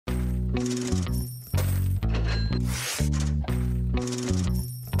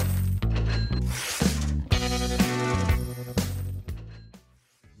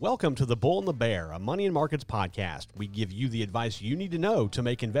Welcome to The Bull and the Bear, a money and markets podcast. We give you the advice you need to know to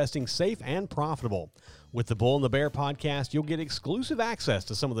make investing safe and profitable. With The Bull and the Bear podcast, you'll get exclusive access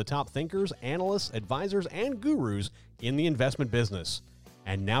to some of the top thinkers, analysts, advisors, and gurus in the investment business.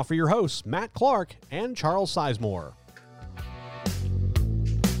 And now for your hosts, Matt Clark and Charles Sizemore.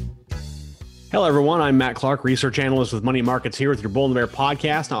 Hello, everyone. I'm Matt Clark, research analyst with Money Markets here with your Bull and the Bear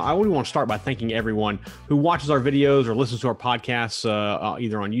podcast. Now, I really want to start by thanking everyone who watches our videos or listens to our podcasts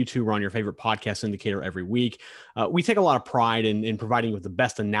either on YouTube or on your favorite podcast indicator every week. We take a lot of pride in providing you with the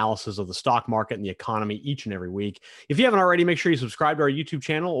best analysis of the stock market and the economy each and every week. If you haven't already, make sure you subscribe to our YouTube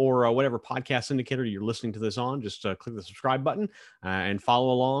channel or whatever podcast indicator you're listening to this on. Just click the subscribe button and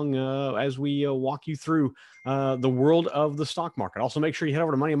follow along as we walk you through the world of the stock market. Also, make sure you head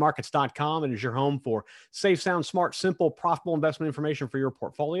over to moneymarkets.com. It is your home for safe, sound, smart, simple, profitable investment information for your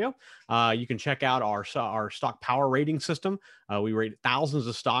portfolio. You can check out our stock power rating system. We rate thousands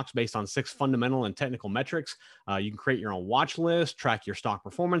of stocks based on 6 fundamental and technical metrics. You can create your own watch list, track your stock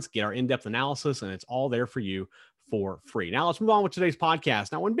performance, get our in-depth analysis, and it's all there for you for free. Now let's move on with today's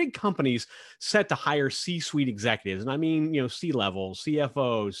podcast. Now, when big companies set to hire C-suite executives, and I mean, C-level,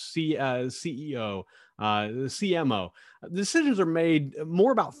 CFO, CEO, CMO, decisions are made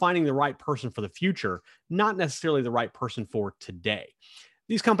more about finding the right person for the future, not necessarily the right person for today.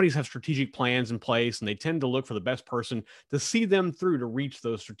 These companies have strategic plans in place, and they tend to look for the best person to see them through to reach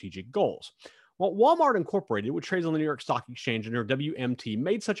those strategic goals. Well, Walmart Incorporated, which trades on the New York Stock Exchange under WMT,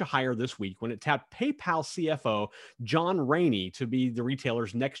 made such a hire this week when it tapped PayPal CFO John Rainey to be the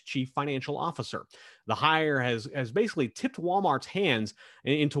retailer's next chief financial officer. The hire has basically tipped Walmart's hands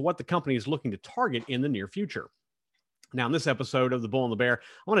into what the company is looking to target in the near future. Now, in this episode of The Bull and the Bear,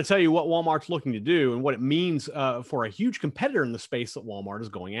 I want to tell you what Walmart's looking to do and what it means for a huge competitor in the space that Walmart is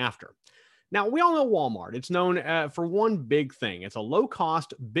going after. Now, we all know Walmart. It's known for one big thing. It's a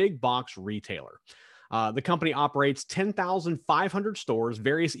low-cost, big-box retailer. The company operates 10,500 stores,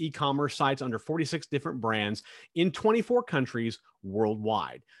 various e-commerce sites under 46 different brands in 24 countries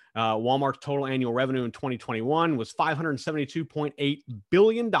worldwide. Walmart's total annual revenue in 2021 was $572.8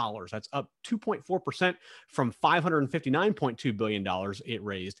 billion. That's up 2.4% from $559.2 billion it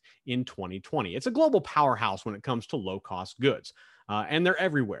raised in 2020. It's a global powerhouse when it comes to low-cost goods. And they're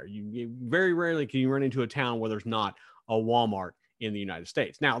everywhere. You very rarely can you run into a town where there's not a Walmart in the United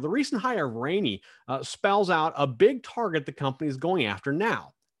States. Now, the recent hire of Rainey spells out a big target the company is going after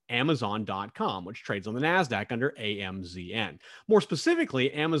now, Amazon.com, which trades on the NASDAQ under AMZN. More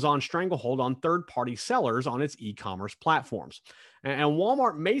specifically, Amazon's stranglehold on third-party sellers on its e-commerce platforms. And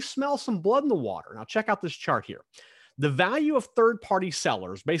Walmart may smell some blood in the water. Now, check out this chart here. The value of third-party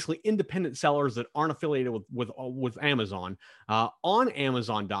sellers, basically independent sellers that aren't affiliated with Amazon, on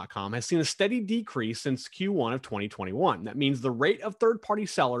Amazon.com has seen a steady decrease since Q1 of 2021. That means the rate of third-party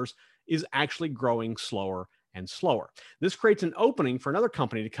sellers is actually growing slower and slower. This creates an opening for another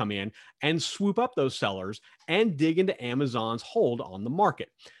company to come in and swoop up those sellers and dig into Amazon's hold on the market.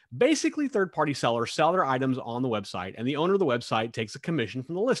 Basically, third-party sellers sell their items on the website, and the owner of the website takes a commission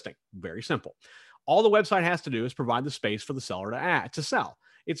from the listing. Very simple. All the website has to do is provide the space for the seller to sell.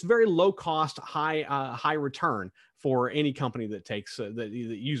 It's very low cost, high return for any company that that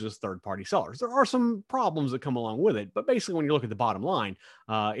uses third-party sellers. There are some problems that come along with it, but basically when you look at the bottom line,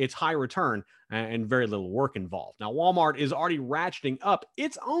 it's high return and very little work involved. Now, Walmart is already ratcheting up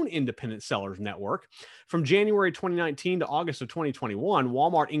its own independent sellers network. From January 2019 to August of 2021,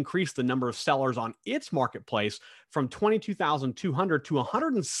 Walmart increased the number of sellers on its marketplace from 22,200 to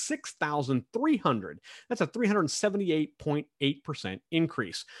 106,300. That's a 378.8%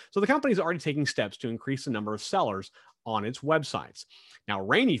 increase. So the company is already taking steps to increase the number of sellers on its websites. Now,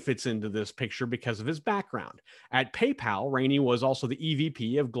 Rainey fits into this picture because of his background. At PayPal, Rainey was also the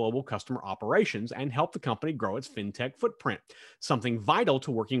EVP of Global Customer Operations and helped the company grow its fintech footprint, something vital to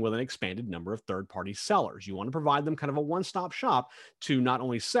working with an expanded number of third-party sellers. You want to provide them kind of a one-stop shop to not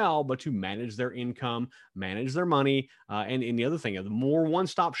only sell, but to manage their income, manage their money, and the other thing, the more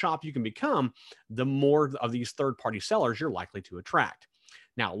one-stop shop you can become, the more of these third-party sellers you're likely to attract.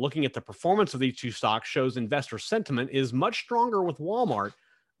 Now, looking at the performance of these two stocks shows investor sentiment is much stronger with Walmart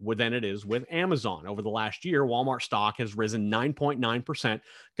than it is with Amazon. Over the last year, Walmart stock has risen 9.9%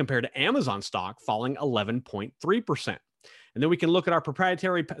 compared to Amazon stock falling 11.3%. And then we can look at our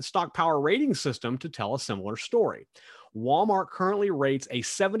proprietary stock power rating system to tell a similar story. Walmart currently rates a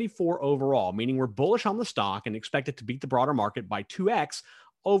 74 overall, meaning we're bullish on the stock and expect it to beat the broader market by 2x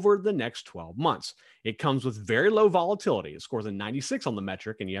over the next 12 months. It comes with very low volatility. It scores a 96 on the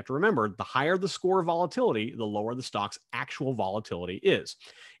metric. And you have to remember, the higher the score of volatility, the lower the stock's actual volatility is.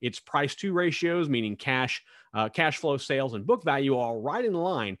 Its price to ratios, meaning cash flow, sales, and book value, are right in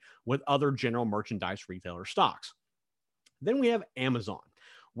line with other general merchandise retailer stocks. Then we have Amazon.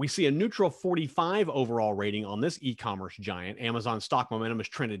 We see a neutral 45 overall rating on this e-commerce giant. Amazon's stock momentum has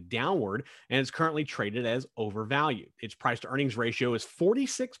trended downward and it's currently traded as overvalued. Its price to earnings ratio is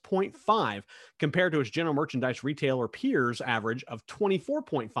 46.5 compared to its general merchandise retailer peers average of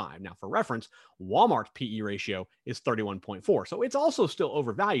 24.5. Now, for reference, Walmart's PE ratio is 31.4. So it's also still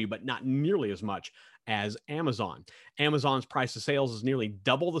overvalued, but not nearly as much as Amazon. Amazon's price to sales is nearly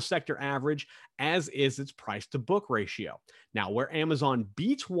double the sector average, as is its price to book ratio. Now, where Amazon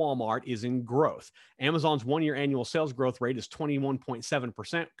beats Walmart is in growth. Amazon's one-year annual sales growth rate is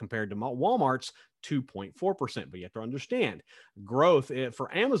 21.7% compared to Walmart's 2.4%. But you have to understand, growth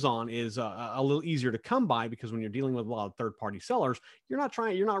for Amazon is a little easier to come by because when you're dealing with a lot of third-party sellers, you're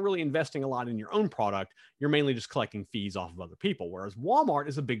not really investing a lot in your own product. You're mainly just collecting fees off of other people. Whereas Walmart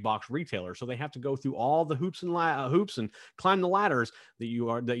is a big box retailer, so they have to go through all the hoops and climb the ladders that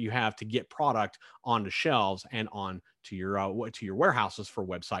you have to get product onto shelves and on to your warehouses for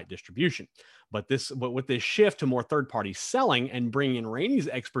website distribution. But with this shift to more third-party selling and bringing in Rainey's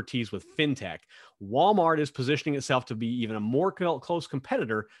expertise with fintech, Walmart is positioning itself to be even a more close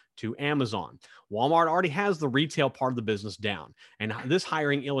competitor to Amazon. Walmart already has the retail part of the business down, and this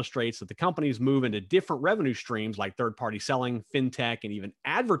hiring illustrates that the company's move into different revenue streams like third-party selling, fintech, and even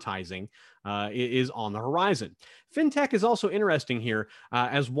advertising is on the horizon. Fintech is also interesting here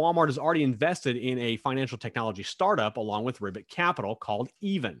as Walmart has already invested in a financial technology startup along with Ribbit Capital called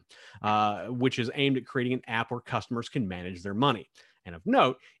Even, which is aimed at creating an app where customers can manage their money. And of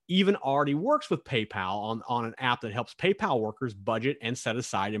note, Even already works with PayPal on an app that helps PayPal workers budget and set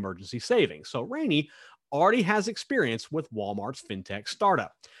aside emergency savings. So Rainey already has experience with Walmart's fintech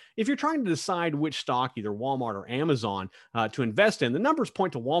startup. If you're trying to decide which stock, either Walmart or Amazon, to invest in, the numbers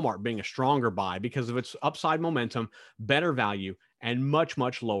point to Walmart being a stronger buy because of its upside momentum, better value, and much,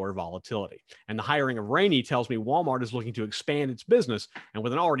 much lower volatility. And the hiring of Rainey tells me Walmart is looking to expand its business. And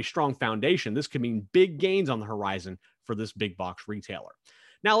with an already strong foundation, this could mean big gains on the horizon for this big box retailer.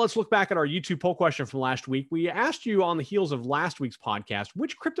 Now let's look back at our YouTube poll question from last week. We asked you on the heels of last week's podcast,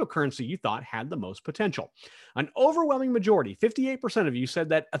 which cryptocurrency you thought had the most potential. An overwhelming majority, 58% of you said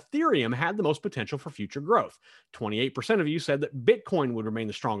that Ethereum had the most potential for future growth. 28% of you said that Bitcoin would remain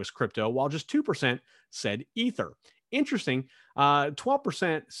the strongest crypto, while just 2% said Ether. Interesting.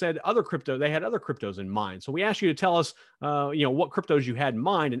 12% said other crypto. They had other cryptos in mind. So we asked you to tell us, what cryptos you had in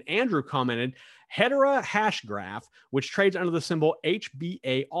mind. And Andrew commented, Hedera Hashgraph, which trades under the symbol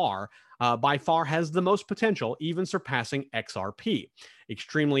HBAR, by far has the most potential, even surpassing XRP.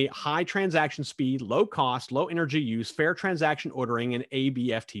 Extremely high transaction speed, low cost, low energy use, fair transaction ordering, and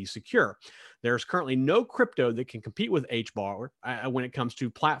ABFT secure. There's currently no crypto that can compete with HBAR when it comes to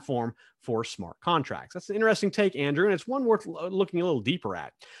platform for smart contracts. That's an interesting take, Andrew, and it's one worth looking a little deeper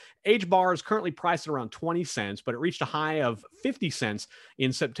at. HBAR is currently priced at around 20 cents, but it reached a high of 50 cents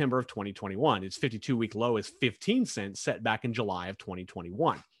in September of 2021. Its 52-week low is 15 cents set back in July of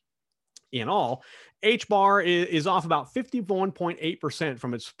 2021. In all, HBAR is off about 51.8%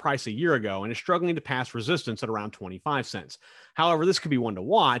 from its price a year ago and is struggling to pass resistance at around 25 cents. However, this could be one to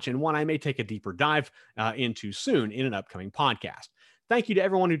watch and one I may take a deeper dive into soon in an upcoming podcast. Thank you to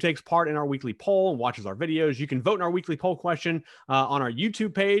everyone who takes part in our weekly poll and watches our videos. You can vote in our weekly poll question on our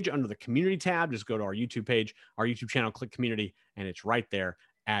YouTube page under the community tab. Just go to our YouTube page, our YouTube channel, click community, and it's right there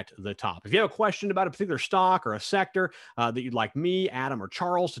at the top. If you have a question about a particular stock or a sector that you'd like me, Adam, or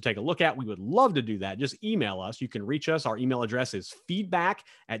Charles to take a look at, we would love to do that. Just email us. You can reach us. Our email address is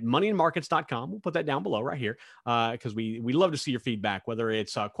feedback@moneyandmarkets.com. We'll put that down below right here because we love to see your feedback, whether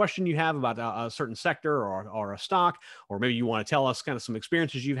it's a question you have about a certain sector or a stock, or maybe you want to tell us kind of some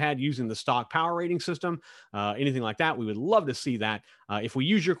experiences you've had using the stock power rating system, anything like that. We would love to see that. If we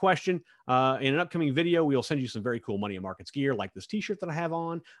use your question in an upcoming video, we'll send you some very cool Money and Markets gear like this t-shirt that I have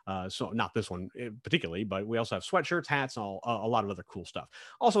on. So not this one particularly, but we also have sweatshirts, hats, and a lot of other cool stuff.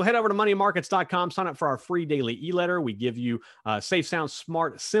 Also, head over to moneyandmarkets.com, sign up for our free daily e-letter. We give you safe, sound,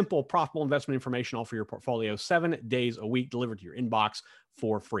 smart, simple, profitable investment information all for your portfolio 7 days a week delivered to your inbox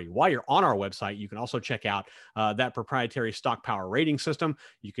for free. While you're on our website, you can also check out that proprietary stock power rating system.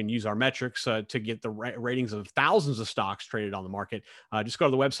 You can use our metrics to get the ratings of thousands of stocks traded on the market. Just go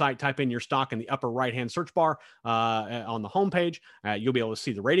to the website, type in your stock in the upper right-hand search bar on the homepage. You'll be able to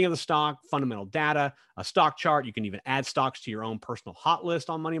see the rating of the stock, fundamental data, a stock chart. You can even add stocks to your own personal hot list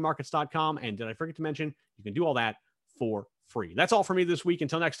on moneymarkets.com. And did I forget to mention, you can do all that for free. That's all for me this week.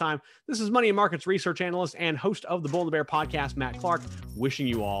 Until next time, this is Money and Markets research analyst and host of the Bull and the Bear podcast, Matt Clark, wishing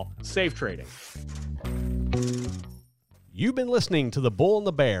you all safe trading. You've been listening to the Bull and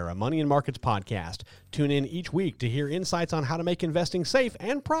the Bear, a Money and Markets podcast. Tune in each week to hear insights on how to make investing safe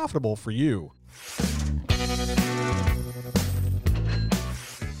and profitable for you.